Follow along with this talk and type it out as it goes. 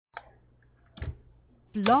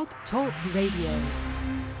Blog Talk Radio.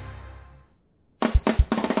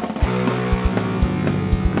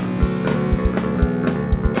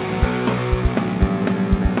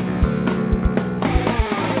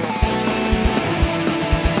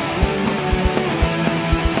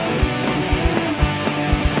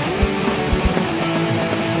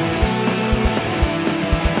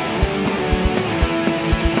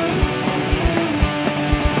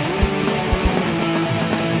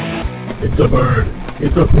 It's a bird,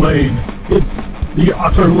 it's a plane, it's the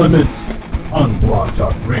utter limit on Blog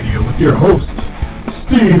Talk Radio with your host,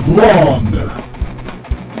 Steve Long.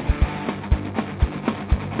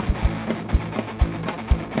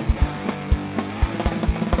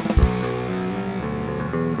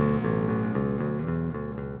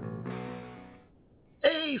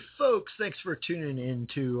 Thanks for tuning in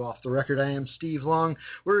to Off the Record. I am Steve Long.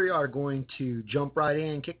 We are going to jump right in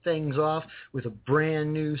and kick things off with a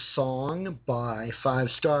brand new song by Five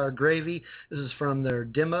Star Gravy. This is from their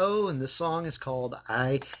demo, and this song is called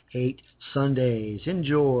I Hate Sundays.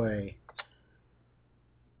 Enjoy.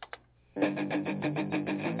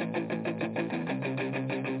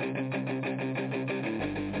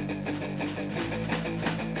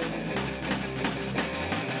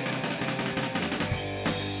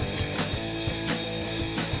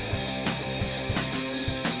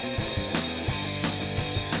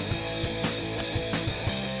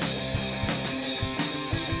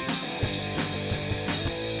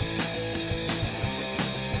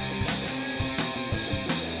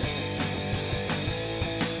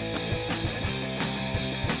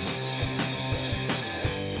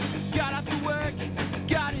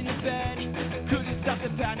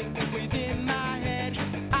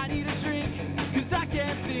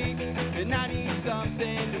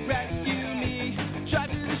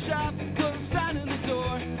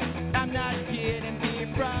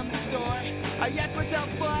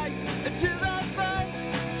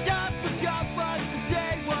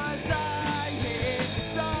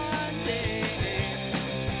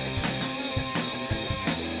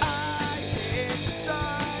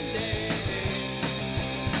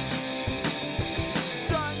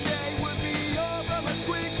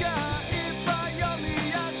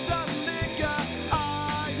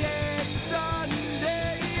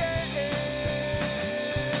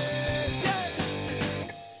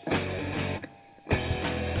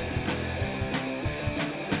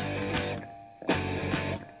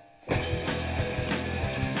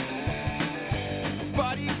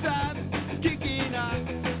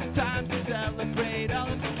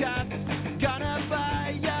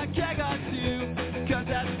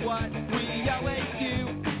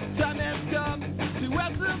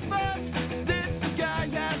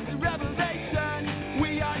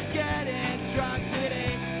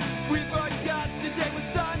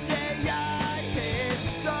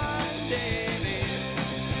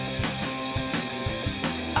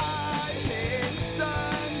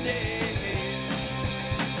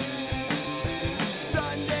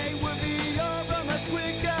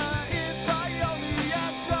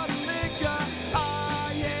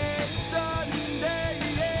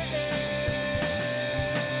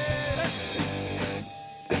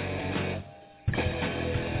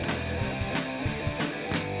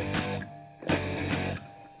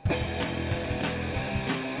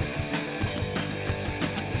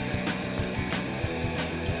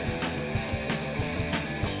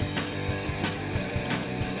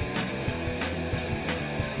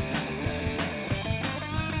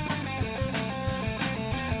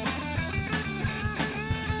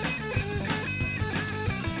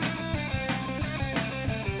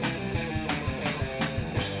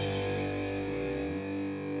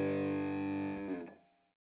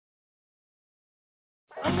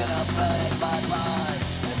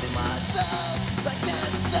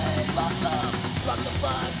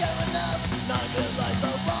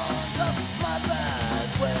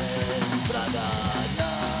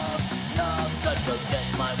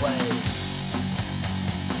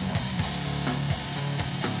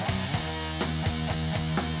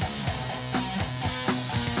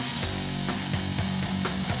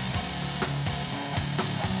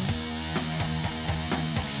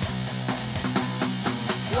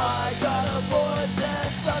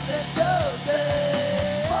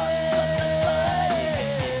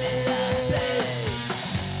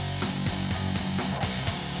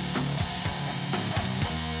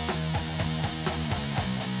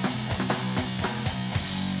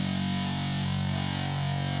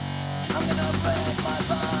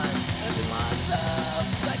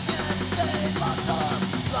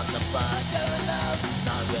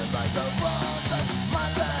 My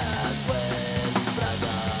last wish, but I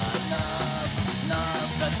got enough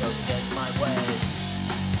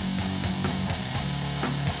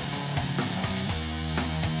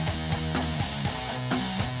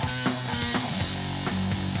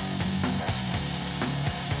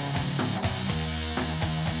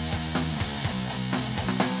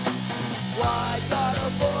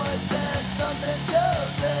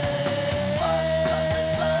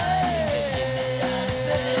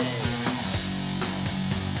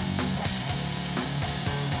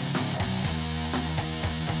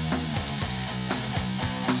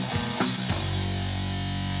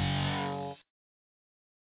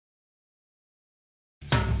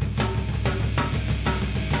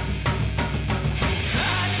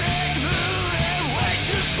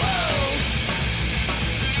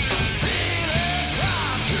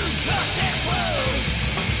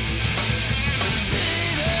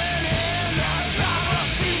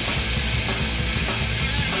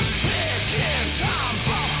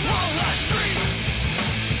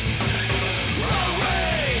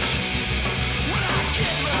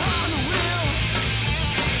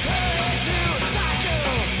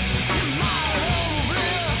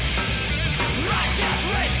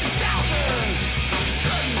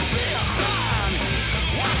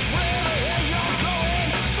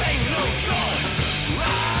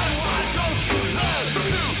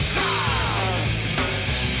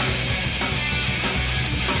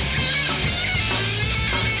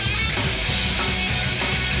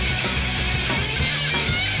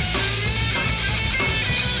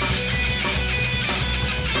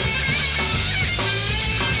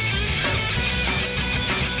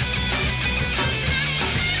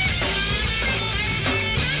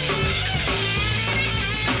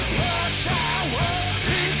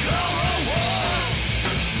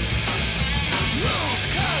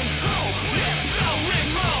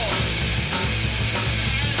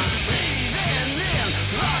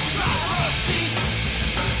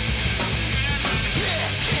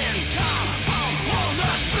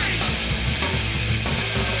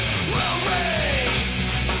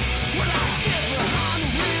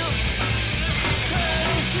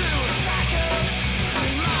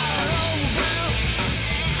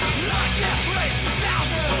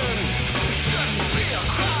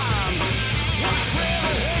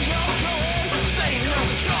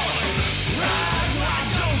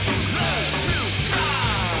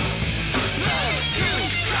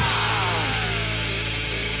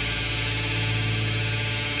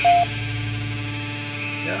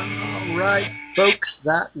right, folks,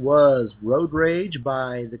 that was Road Rage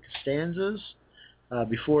by the Costanzas.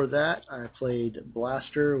 Before that, I played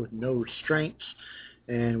Blaster with No Restraints,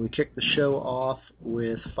 and we kicked the show off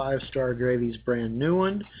with Five Star Gravy's brand new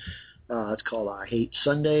one. It's called I Hate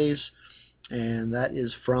Sundays, and that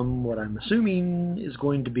is from what I'm assuming is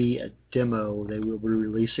going to be a demo they will be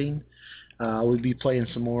releasing. We'll be playing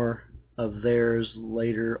some more of theirs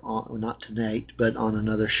later on, well, not tonight, but on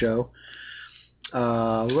another show.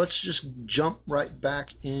 Let's just jump right back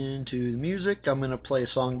into the music. I'm going to play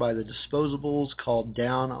a song by the Disposables called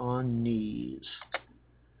Down on Knees.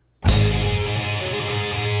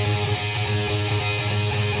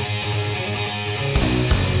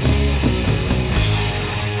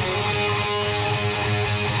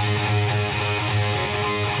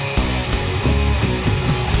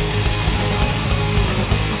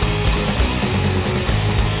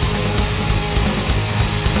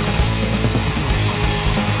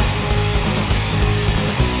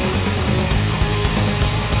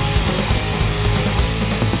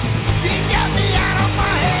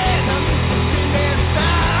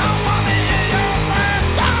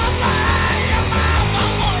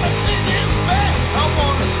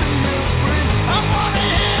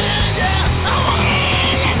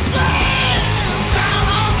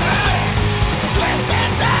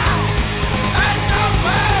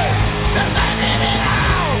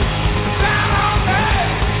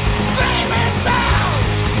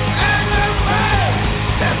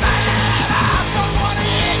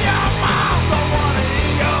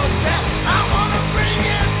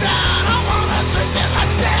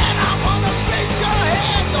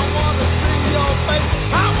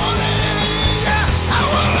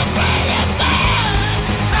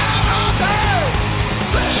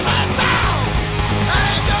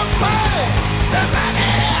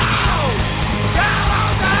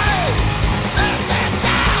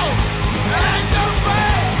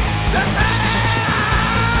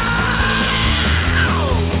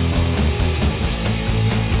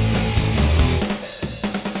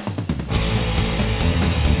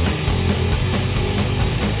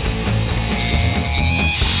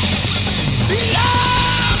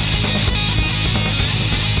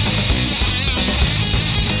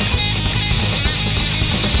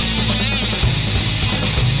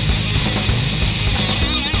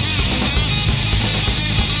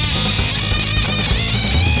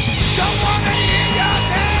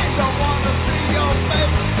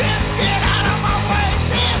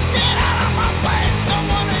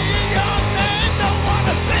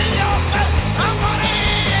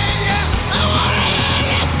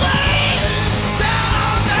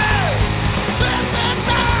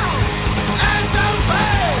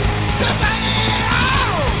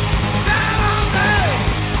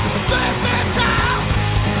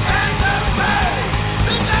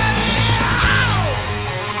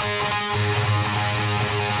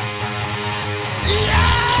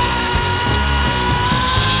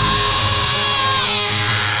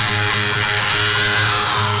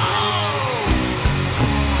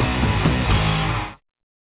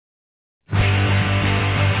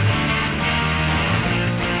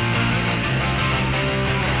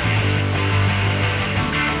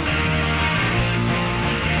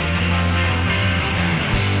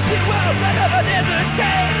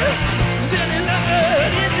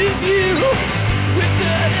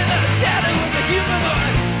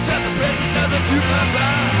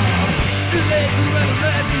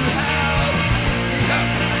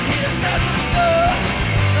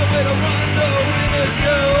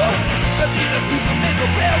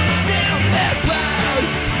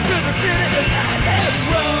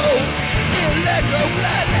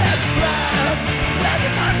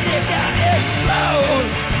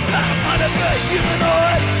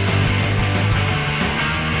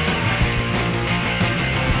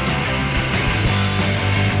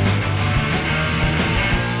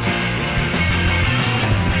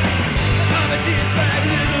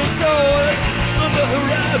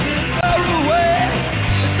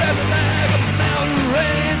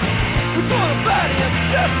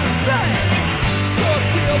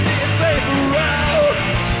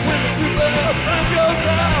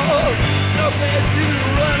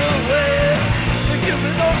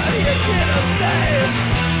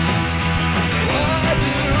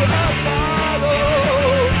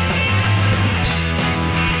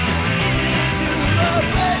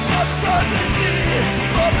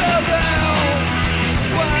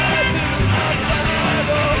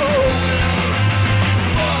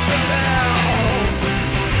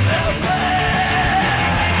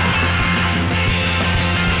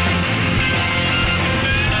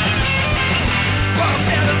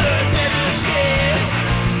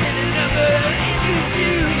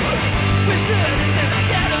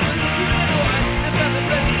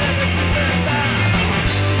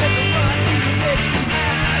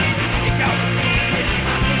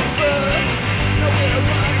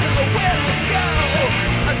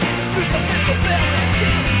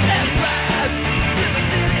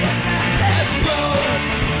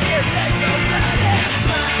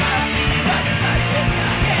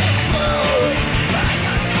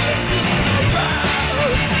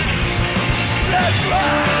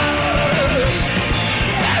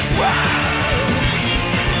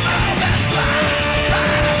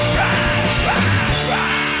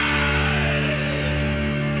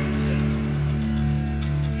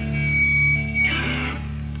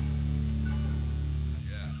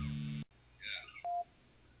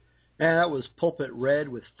 And that was Pulpit Red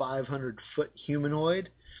with 500 Foot Humanoid.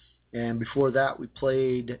 And before that, we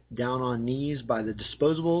played Down on Knees by the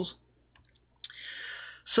Disposables.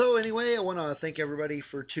 So anyway, I want to thank everybody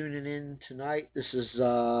for tuning in tonight. This is,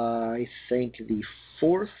 I think, the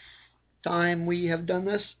 4th time we have done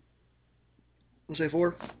this. I'll say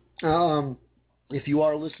 4. If you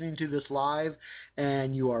are listening to this live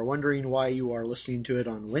and you are wondering why you are listening to it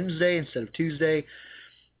on Wednesday instead of Tuesday,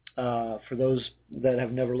 for those that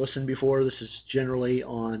have never listened before, this is generally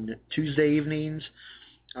on Tuesday evenings.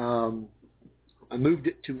 I moved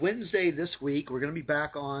it to Wednesday this week. We're going to be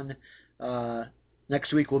back on,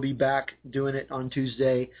 next week we'll be back doing it on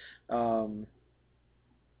Tuesday. Last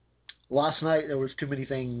night there was too many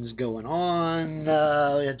things going on.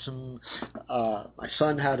 We had some, my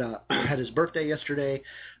son had his birthday yesterday,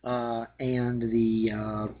 and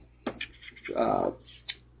the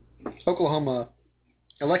Oklahoma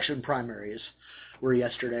election primaries were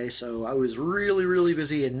yesterday, so I was really, really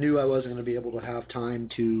busy and knew I wasn't going to be able to have time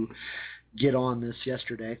to get on this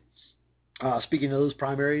yesterday. Speaking of those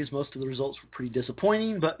primaries, most of the results were pretty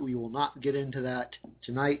disappointing, but we will not get into that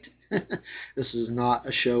tonight. This is not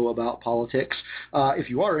a show about politics.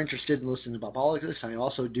 If you are interested in listening about politics, I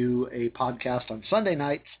also do a podcast on Sunday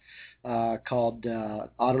nights called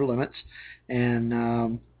Outer Limits,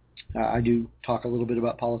 and I do talk a little bit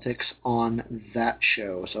about politics on that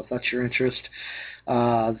show. So if that's your interest,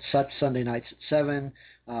 that's Sunday nights at 7.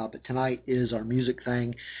 But tonight is our music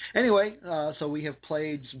thing. Anyway, so we have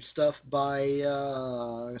played some stuff by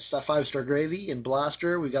 5-Star Gravy and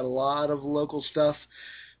Blaster. We got a lot of local stuff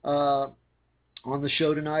on the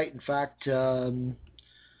show tonight. In fact,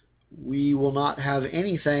 we will not have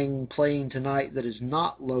anything playing tonight that is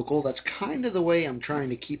not local. That's kind of the way I'm trying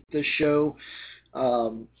to keep this show.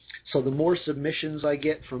 So the more submissions I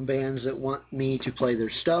get from bands that want me to play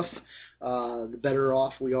their stuff, the better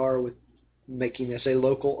off we are with making this a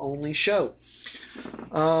local-only show.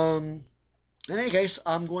 In any case,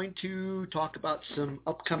 I'm going to talk about some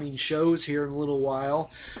upcoming shows here in a little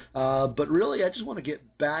while, but really I just want to get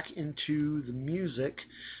back into the music.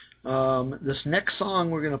 This next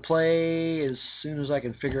song we're going to play, as soon as I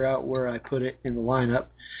can figure out where I put it in the lineup,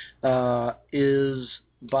 is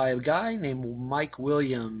by a guy named Mike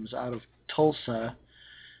Williams out of Tulsa,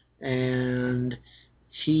 and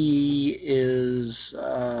he is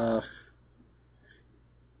a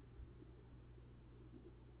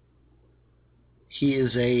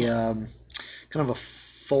kind of a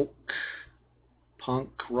folk, punk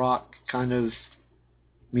rock kind of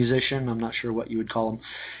musician. I'm not sure what you would call him.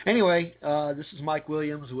 Anyway, this is Mike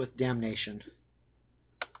Williams with Damnation.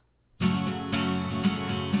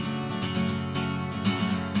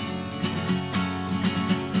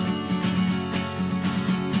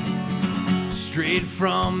 Straight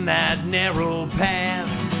from that narrow path,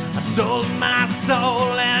 I sold my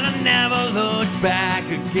soul and I never looked back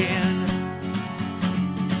again.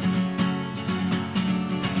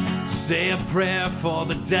 Say a prayer for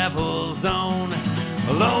the devil's own.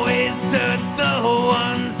 I'll always search the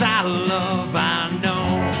ones I love. I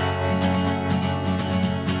know.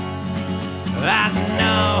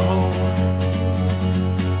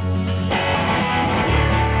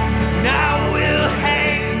 Now we'll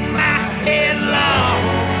hang my head low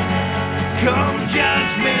come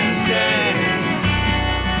Judgment Day.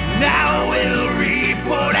 Now we'll reap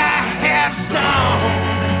what I have sown.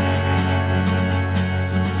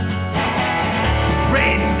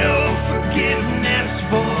 Ain't no forgiveness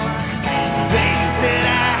for things that I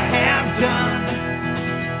have done.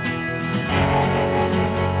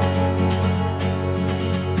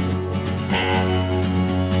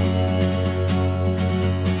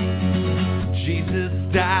 Jesus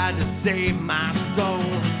died to save my soul.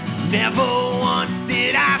 Never once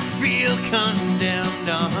did I feel condemned.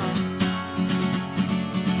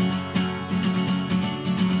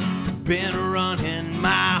 Been running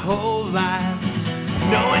my whole life,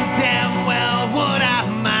 knowing damn well what I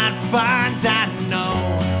might find. I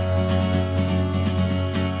know.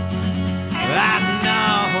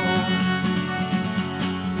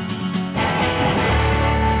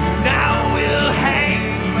 Now we'll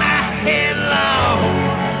hang my head low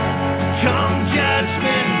come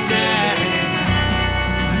Judgment Day.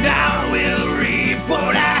 Now we'll reap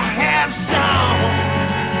what I have sown.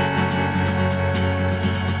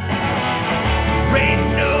 Ain't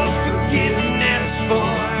no forgiveness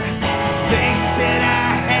for things that I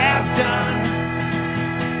have done.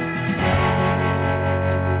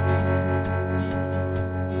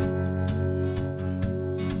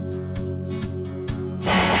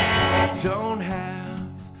 Don't have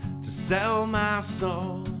to sell my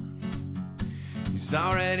soul. It's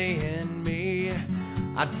already in me.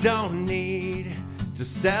 I don't need to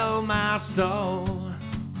sell my soul.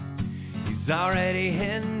 He's already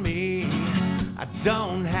in me. I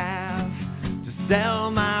don't have to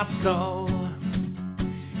sell my soul.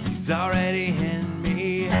 He's already in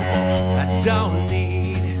me. I don't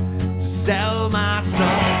need to sell my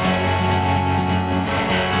soul.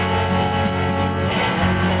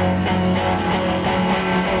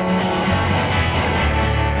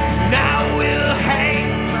 Now we'll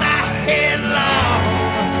hang my head low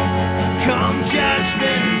come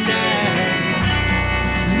Judgment Day.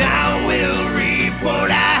 Now we'll reap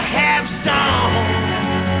what I have sown.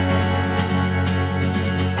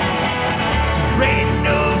 There ain't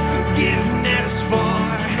no forgiveness for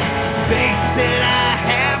things that I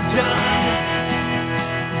have done.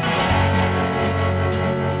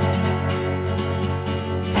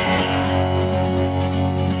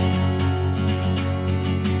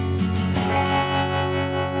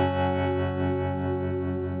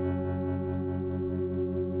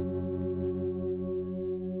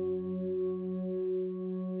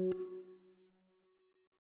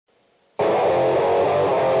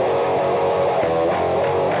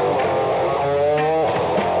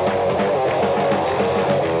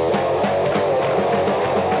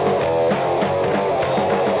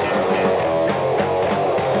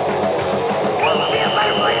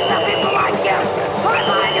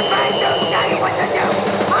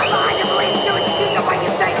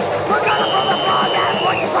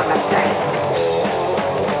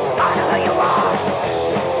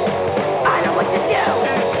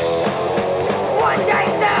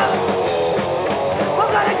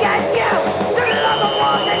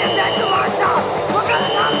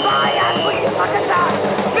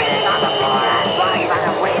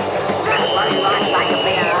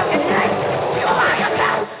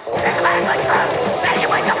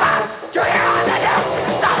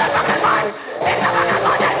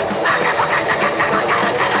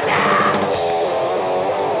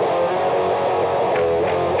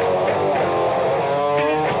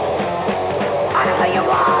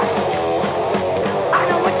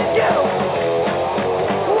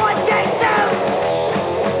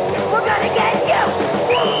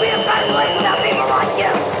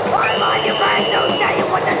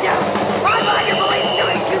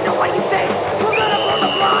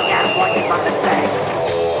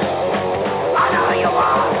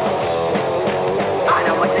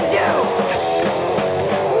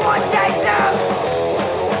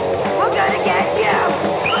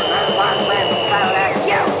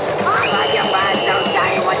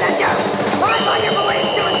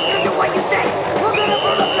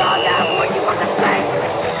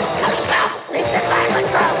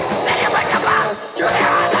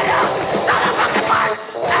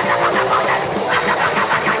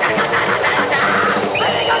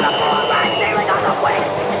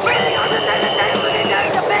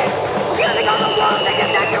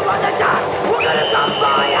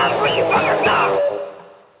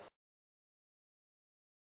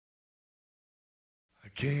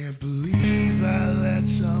 Can't believe I let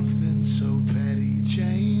something so petty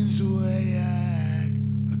change the way I act.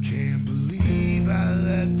 I can't believe I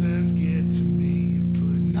let them get to me and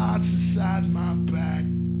put knots inside my back.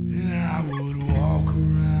 And I would walk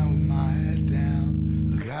around with my head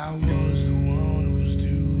down like I was the one who was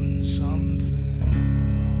doing something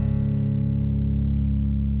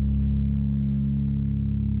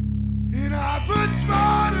wrong. And I put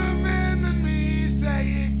smarter men than me say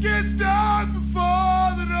it gets dark before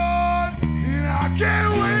I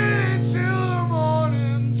can't wait till the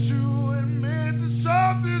morning to admit that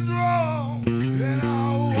something's wrong. And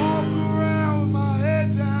I'll walk around with my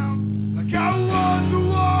head down like I was the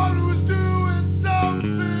one who was doing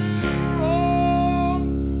something wrong.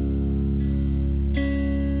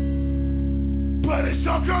 But it's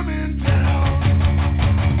all coming down.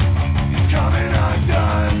 It's coming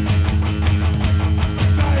undone.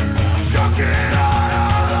 Tired of choking on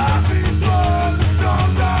all of these words, the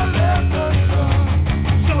songs I left undone.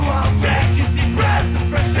 Take a deep breath of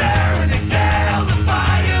fresh air and exhale the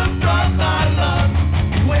fire from my lungs.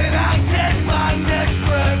 When I take my next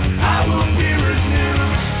breath, I will be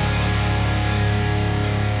renewed.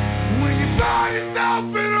 When you find yourself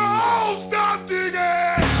in a hole, stop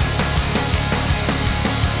digging.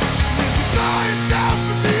 When you find yourself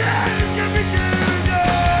at the end, you can begin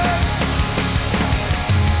again.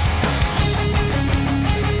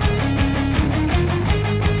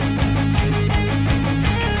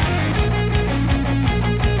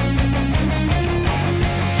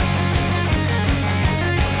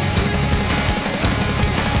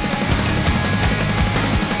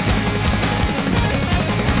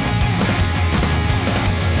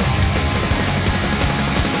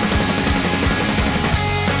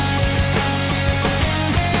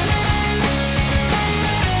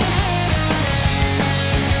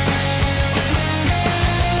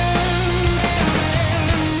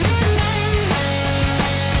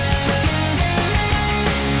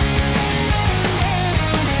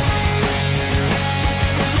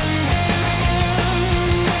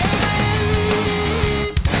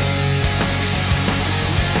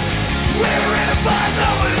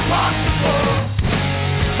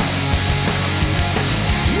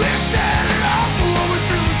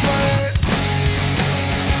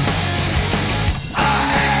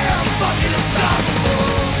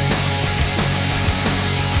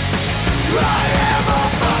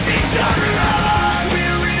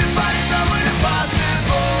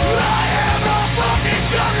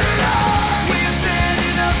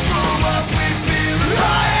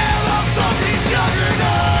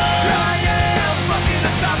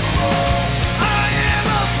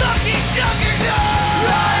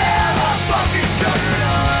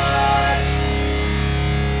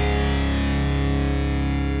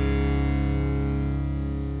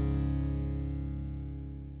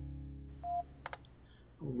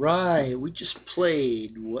 right, we just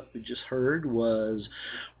played, what we just heard was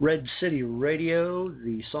Red City Radio.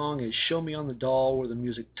 The song is Show Me on the Doll Where the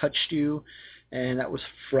Music Touched You, and that was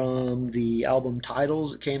from the album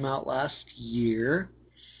Titles that came out last year.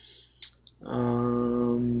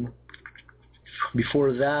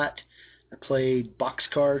 Before that, I played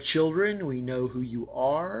Boxcar Children, We Know Who You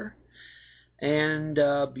Are. And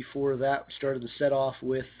before that, we started the set off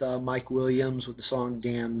with Mike Williams with the song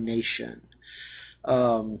Damnation.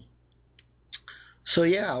 So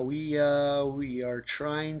yeah, we are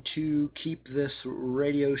trying to keep this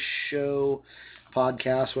radio show,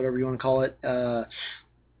 podcast, whatever you want to call it,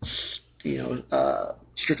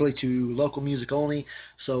 strictly to local music only.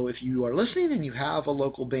 So if you are listening and you have a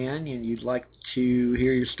local band and you'd like to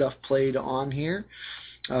hear your stuff played on here,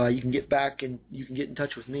 you can get back and you can get in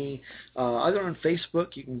touch with me either on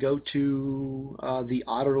Facebook. You can go to the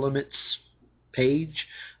Otter Limits page,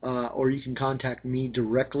 or you can contact me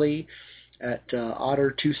directly at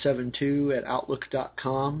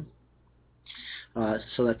otter272@outlook.com.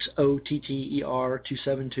 So that's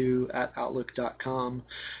OTTER272@outlook.com.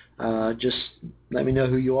 Just let me know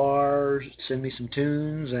who you are, send me some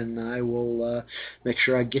tunes, and I will make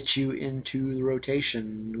sure I get you into the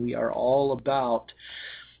rotation. We are all about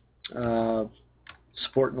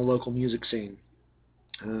supporting the local music scene.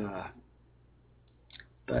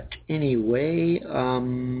 But anyway,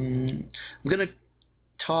 I'm going to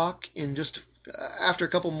talk in just after a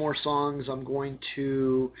couple more songs. I'm going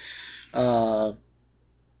to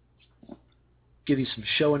give you some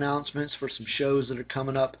show announcements for some shows that are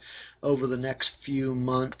coming up over the next few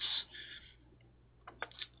months.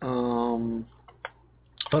 But on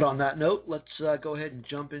that note, let's go ahead and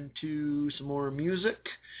jump into some more music.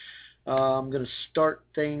 I'm going to start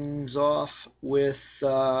things off with,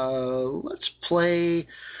 let's play,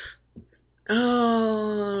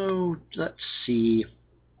 let's see.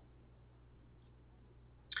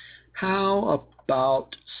 How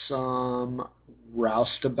about some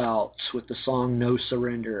Roustabouts with the song No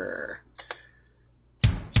Surrender?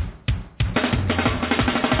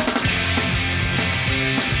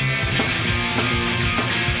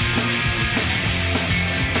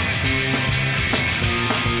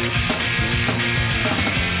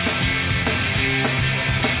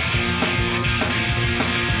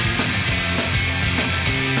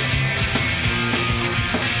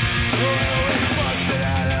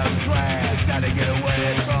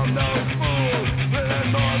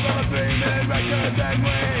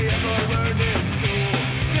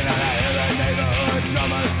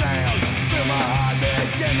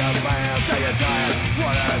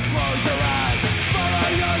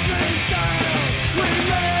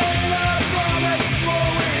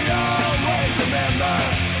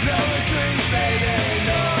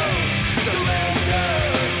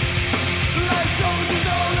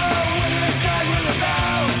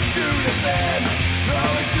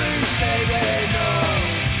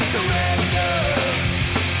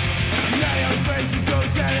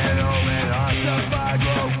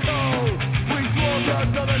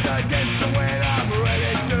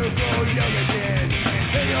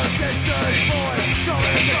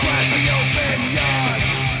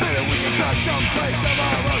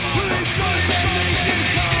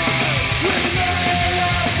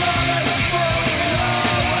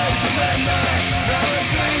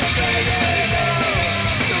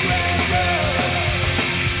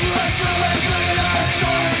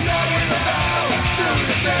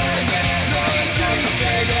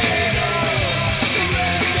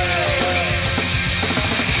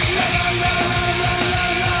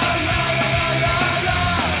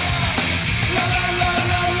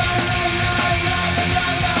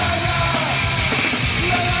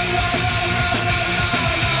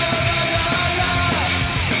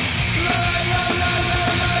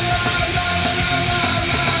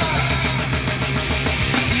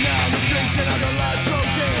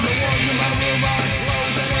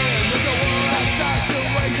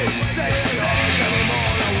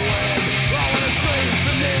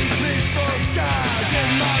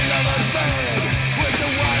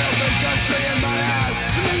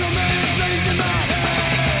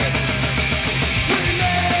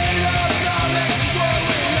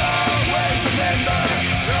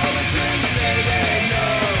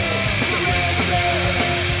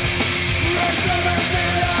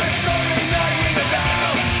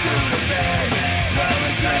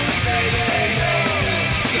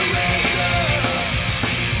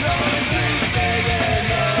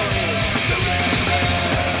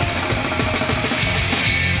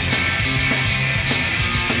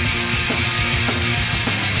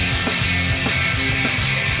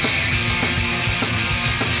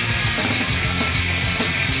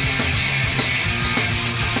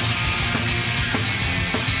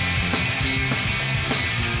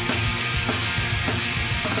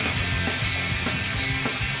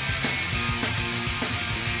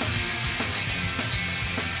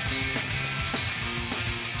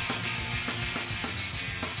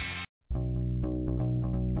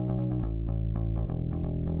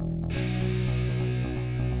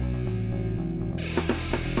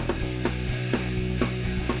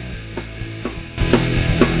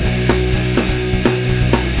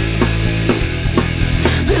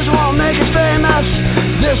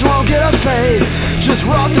 This won't get us paid. Just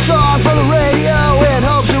rock the song for the radio in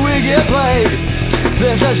hopes that we get played.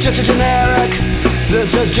 This is just a generic. This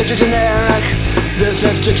is just a generic. This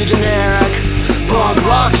is just a generic punk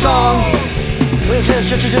rock song. This is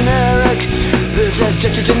just a generic. This is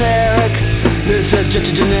just a generic. This is just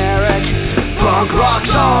a generic punk rock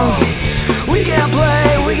song. We can't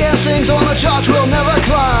play, we can't sing, so on the charts we'll never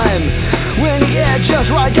climb. When you get just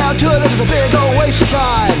right down to it, this is a big old waste of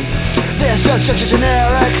time. This is just a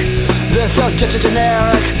generic. This is just a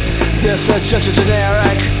generic. This is just a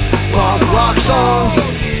generic punk rock song.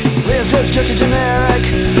 This is just a generic.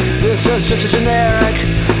 This is just a generic.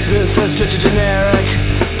 This is just a generic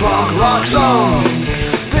punk rock song.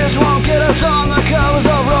 This won't get us on the covers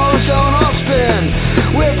of Rolling Stone or Spin.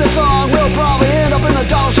 With this song we'll probably end up in the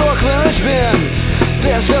dollar store clearance bin.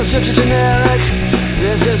 This is just a generic.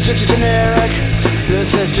 This is just a generic. This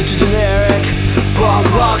is just a generic punk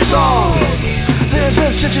rock song. This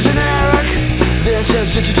is just a generic. This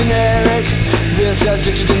is just a generic. This is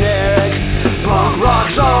just a generic punk rock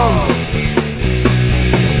song.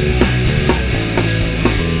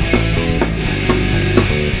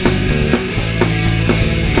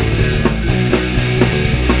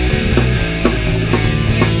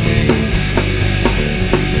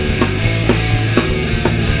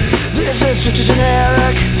 This is just a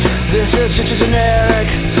generic. This is just a generic.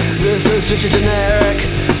 This is just a generic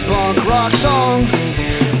punk rock song.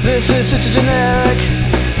 This is just a generic.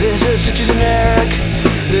 This is just a generic.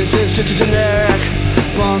 This is just a generic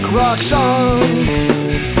punk rock song.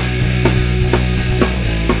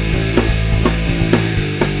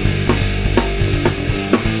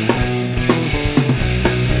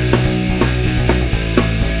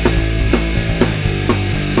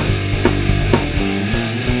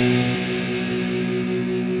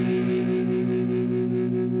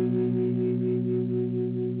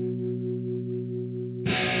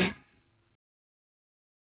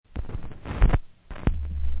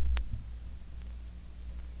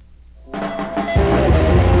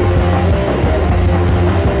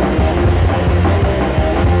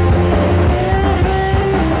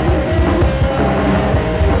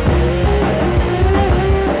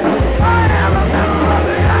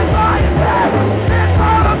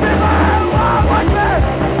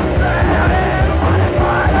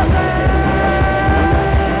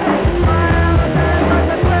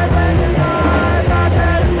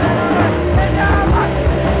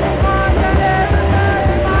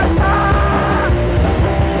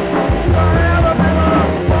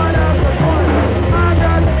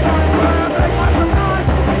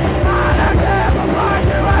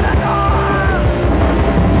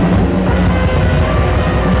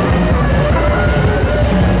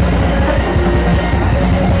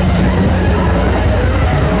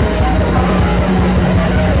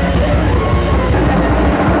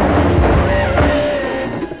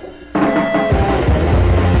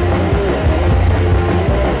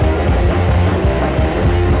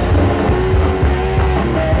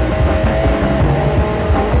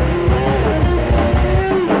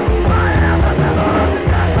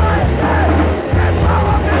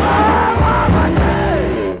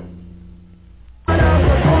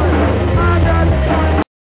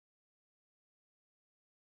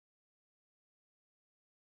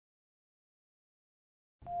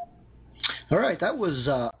 All right, that was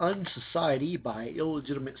Unsociety by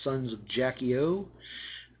Illegitimate Sons of Jackie O.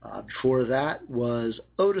 Before that was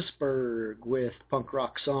Otisburg with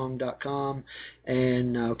punkrocksongdotcom,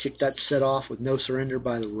 and I'll kick that set off with No Surrender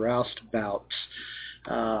by the Roustabouts.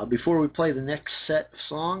 Before we play the next set of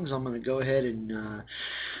songs, I'm going to go ahead and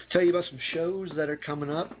tell you about some shows that are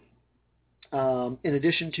coming up. In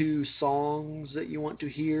addition to songs that you want to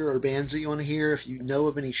hear or bands that you want to hear, if you know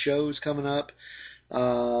of any shows coming up,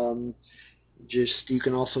 you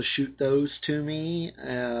can also shoot those to me,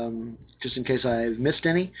 just in case I've missed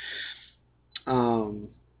any.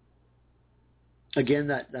 Again,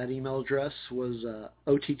 that email address was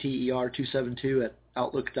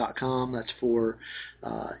otter272@outlook.com. That's for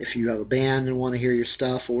if you have a band and want to hear your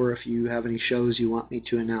stuff, or if you have any shows you want me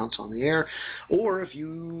to announce on the air, or if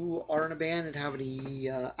you are in a band and have any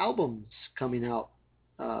albums coming out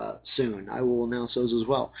soon. I will announce those as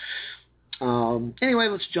well. Anyway,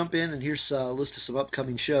 let's jump in, and here's a list of some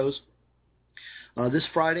upcoming shows. This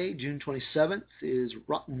Friday, June 27th, is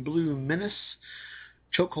Rotten Blue Menace,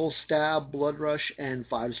 Chokehold Stab, Blood Rush, and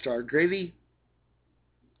 5 Star Gravy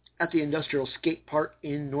at the Industrial Skate Park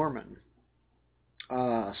in Norman.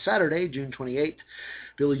 Saturday, June 28th,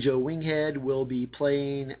 Billy Joe Winghead will be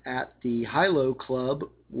playing at the High-Low Club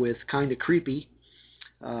with Kinda Creepy,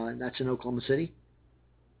 and that's in Oklahoma City.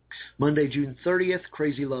 Monday, June 30th,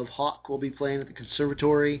 Crazy Love Hawk will be playing at the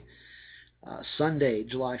Conservatory. Sunday,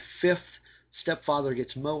 July 5th, Stepfather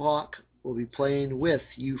Gets Mohawk will be playing with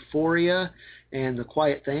Euphoria and The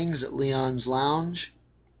Quiet Things at Leon's Lounge.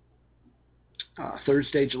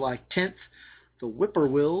 Thursday, July 10th, the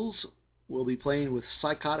Whippoorwills will be playing with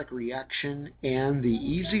Psychotic Reaction and the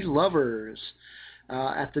Easy Lovers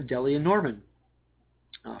at the Deli in Norman.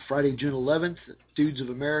 Friday, June 11th, Dudes of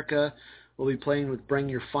America will be playing with Bring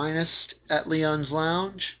Your Finest at Leon's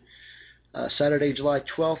Lounge. Saturday, July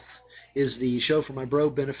 12th is the Show for My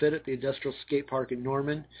Bro benefit at the Industrial Skate Park in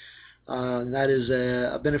Norman. And that is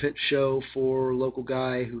a benefit show for a local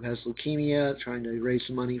guy who has leukemia, trying to raise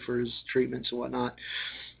some money for his treatments and whatnot.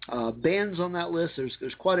 Bands on that list,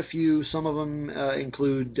 there's quite a few. Some of them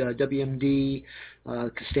include WMD,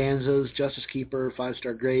 Costanzas, Justice Keeper, Five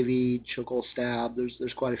Star Gravy, Chokehold Stab.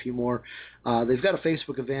 There's quite a few more. They've got a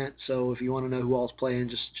Facebook event, so if you want to know who all's playing,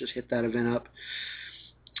 just hit that event up.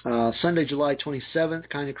 Sunday, July 27th,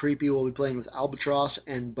 Kinda Creepy will be playing with Albatross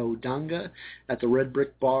and Bodanga at the Red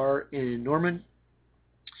Brick Bar in Norman.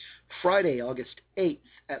 Friday, August 8th,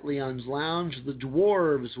 at Leon's Lounge, the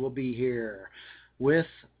Dwarves will be here with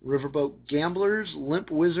Riverboat Gamblers, Limp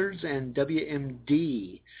Wizards, and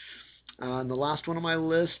WMD. And the last one on my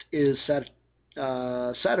list is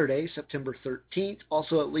Saturday, September 13th,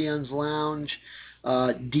 also at Leon's Lounge.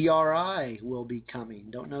 DRI will be coming.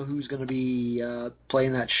 Don't know who's going to be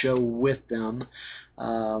playing that show with them,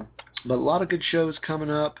 but a lot of good shows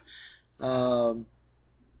coming up.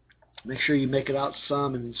 Make sure you make it out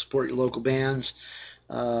some and support your local bands.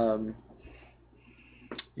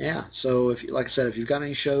 Yeah, so like I said, if you've got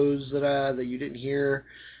any shows that you didn't hear,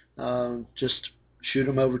 just shoot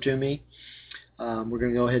them over to me. We're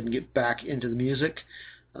going to go ahead and get back into the music.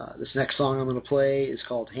 This next song I'm going to play is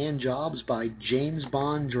called Handjobs by James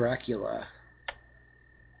Bond Dracula.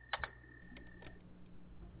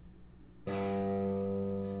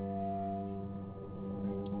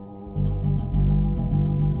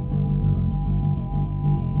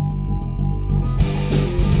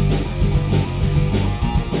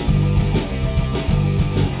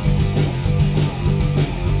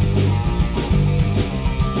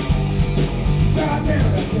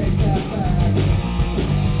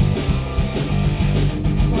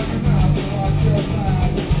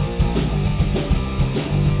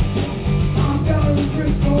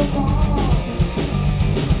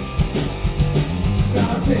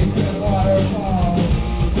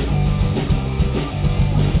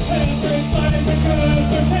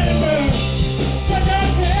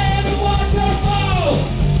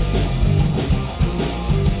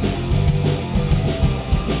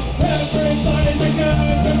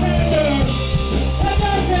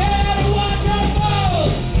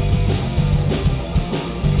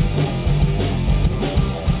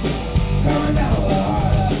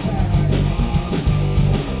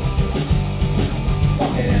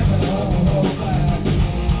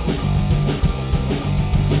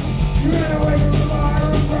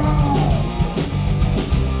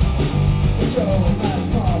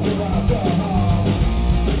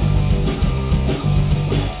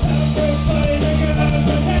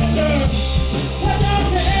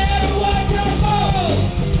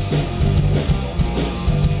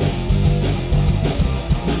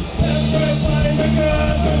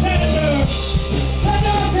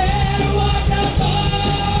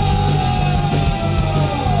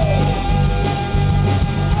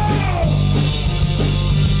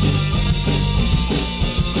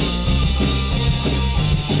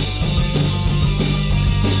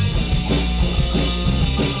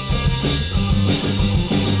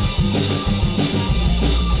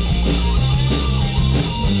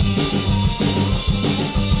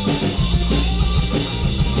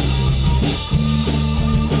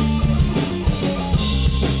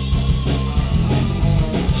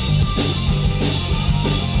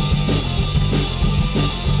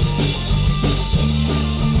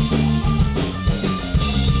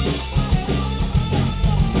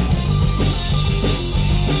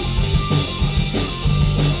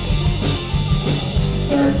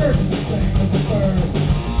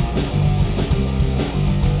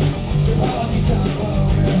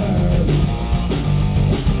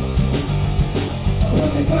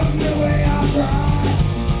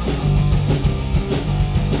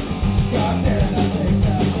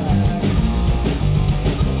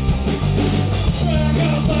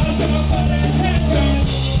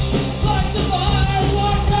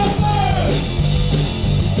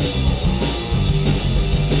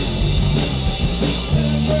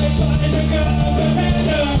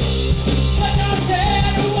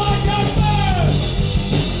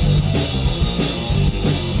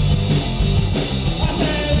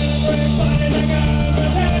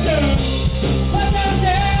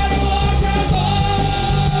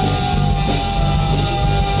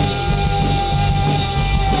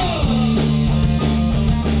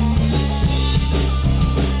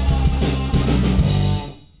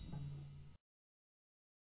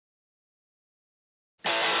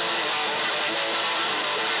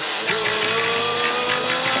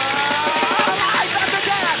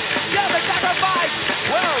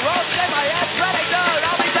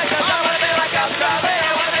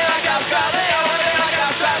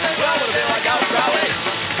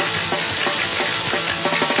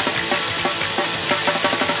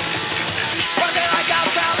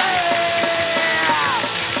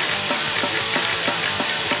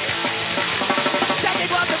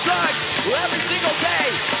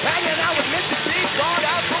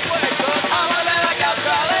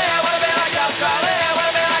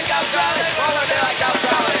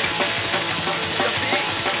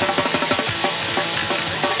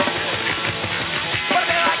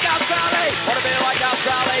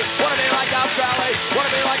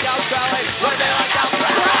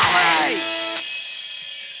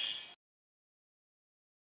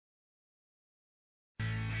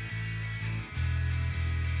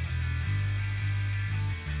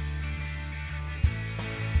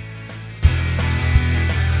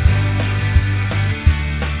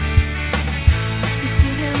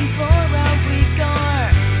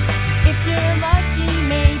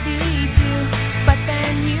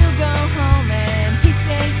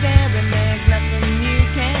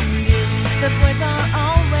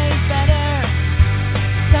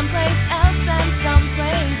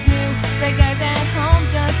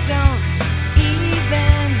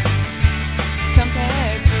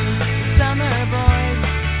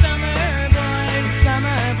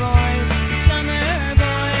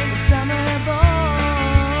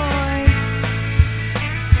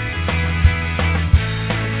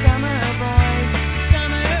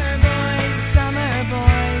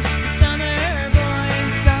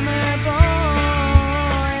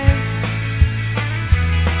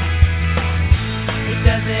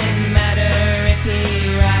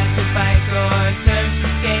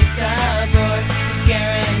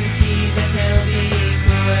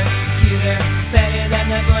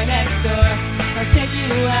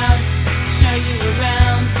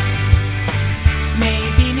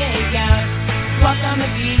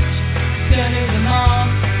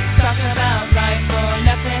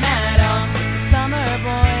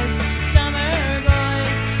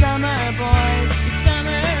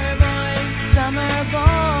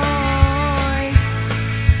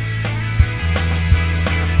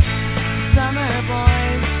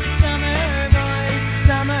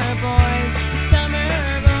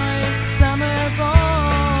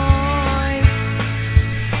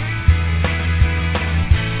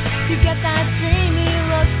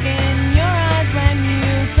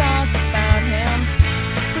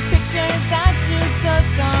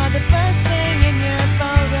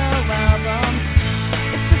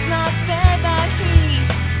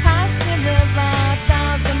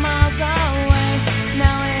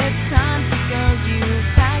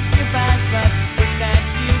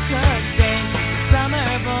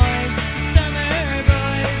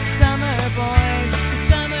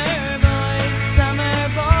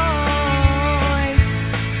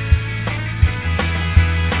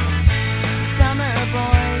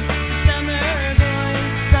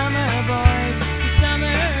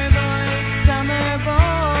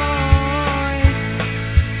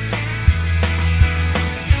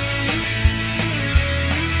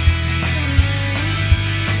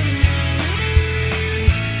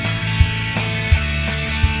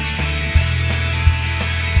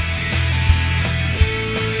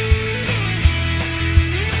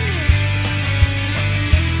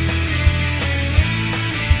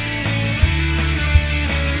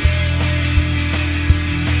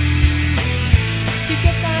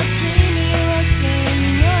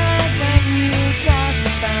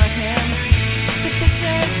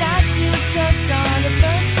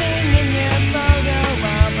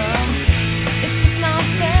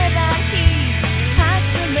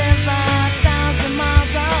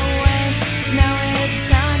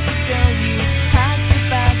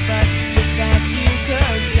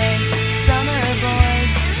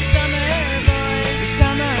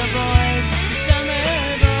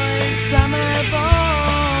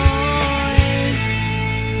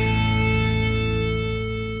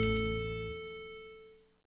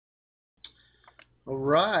 All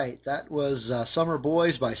right, that was Summer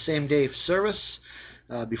Boys by Same Day Service.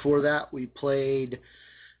 Before that, we played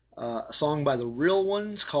a song by the Real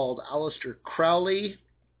Ones called Alister Crowley,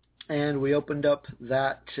 and we opened up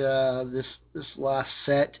that this last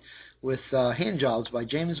set with Handjobs by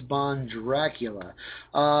James Bond Dracula.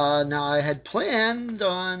 Now, I had planned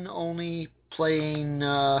on only playing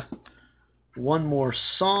one more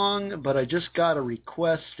song, but I just got a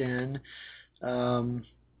request in.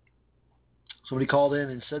 Somebody called in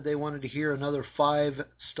and said they wanted to hear another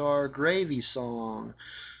 5-Star Gravy song.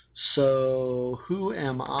 So who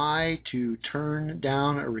am I to turn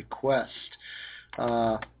down a request?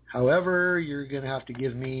 However, you're going to have to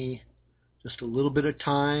give me just a little bit of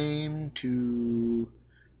time to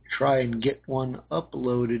try and get one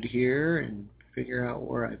uploaded here and figure out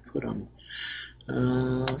where I put them.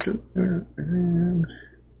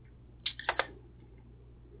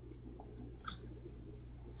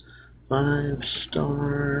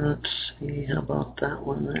 5-star, let's see, how about that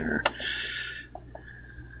one there?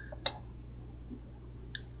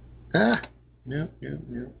 No.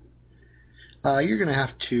 You're going to have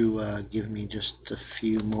to give me just a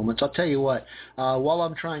few moments. I'll tell you what, while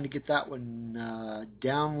I'm trying to get that one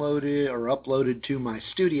downloaded or uploaded to my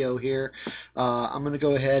studio here, I'm going to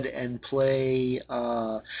go ahead and play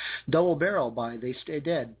Double Barrel by They Stay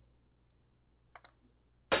Dead.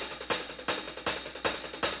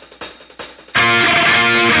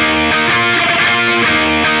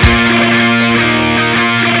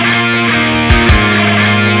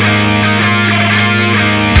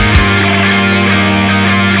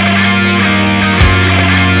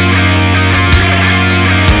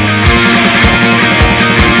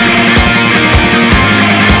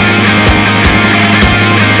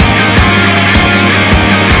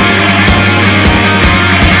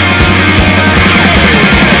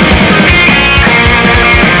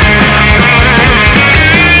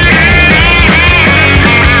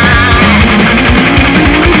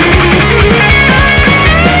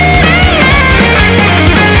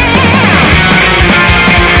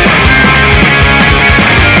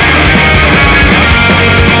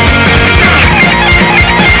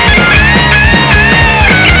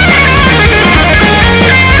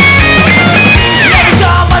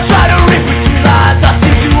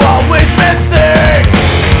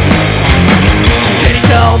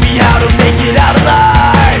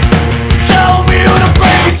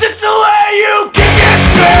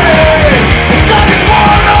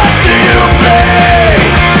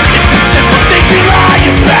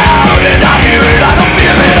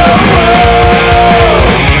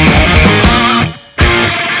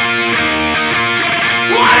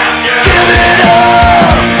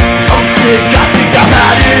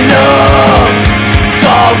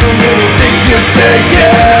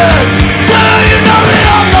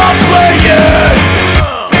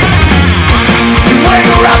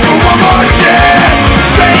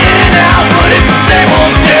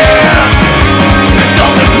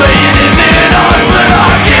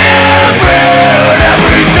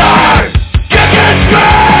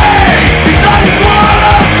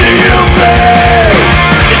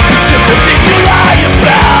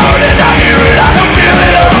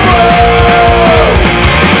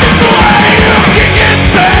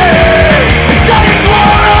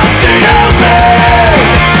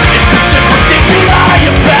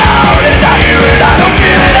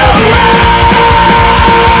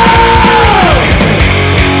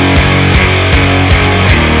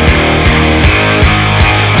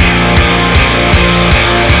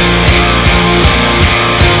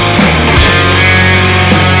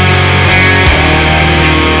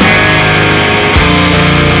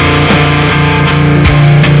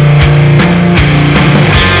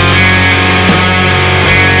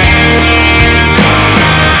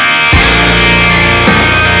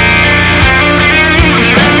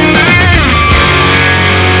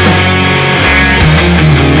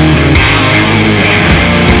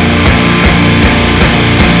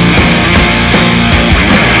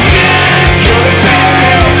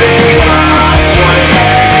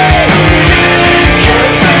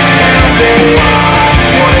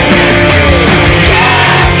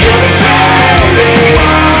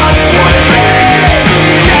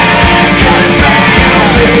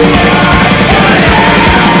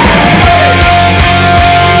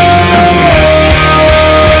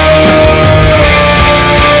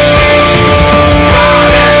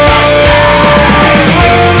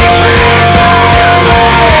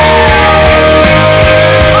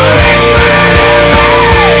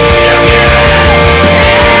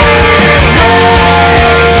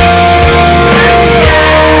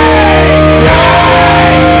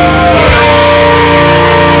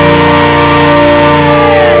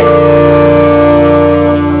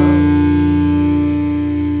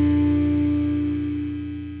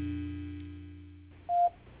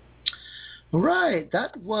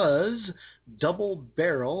 was Double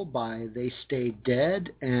Barrel by They Stay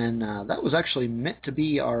Dead, and that was actually meant to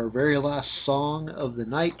be our very last song of the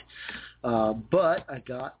night, but I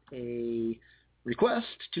got a request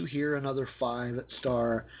to hear another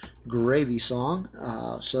 5-Star Gravy song,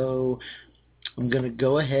 so I'm going to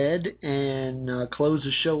go ahead and close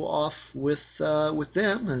the show off with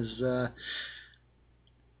them as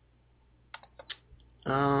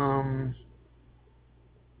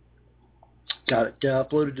got it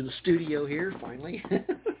uploaded to the studio here finally.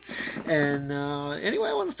 And anyway,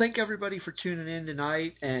 I want to thank everybody for tuning in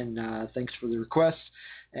tonight, and thanks for the requests.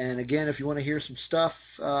 And again, if you want to hear some stuff,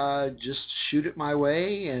 just shoot it my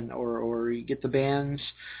way, and or you get the bands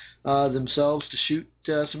themselves to shoot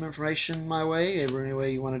some information my way, any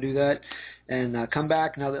way you want to do that. And come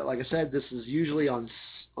back now that, like I said, this is usually on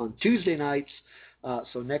Tuesday nights.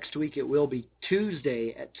 So next week it will be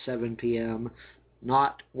Tuesday at 7 p.m.,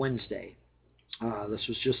 not Wednesday. This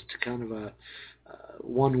was just kind of a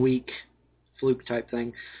 1-week fluke type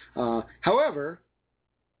thing. However,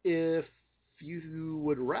 if you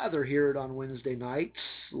would rather hear it on Wednesday nights,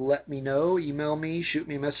 let me know. Email me, shoot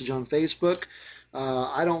me a message on Facebook.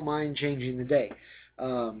 I don't mind changing the day.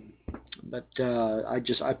 But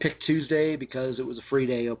I picked Tuesday because it was a free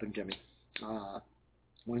day open to me.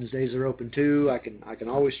 Wednesdays are open too. I can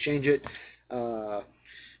always change it.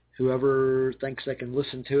 Whoever thinks they can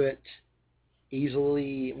listen to it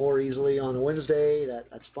more easily on a Wednesday,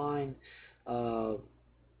 that's fine.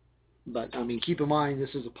 But I mean, keep in mind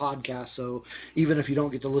this is a podcast, so even if you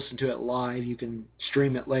don't get to listen to it live, you can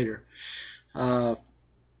stream it later.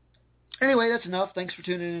 Anyway, that's enough. Thanks for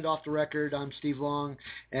tuning in to Off the Record. I'm Steve Long,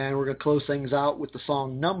 and we're going to close things out with the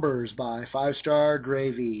song Numbers by 5-Star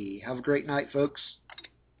Gravy. Have a great night, folks.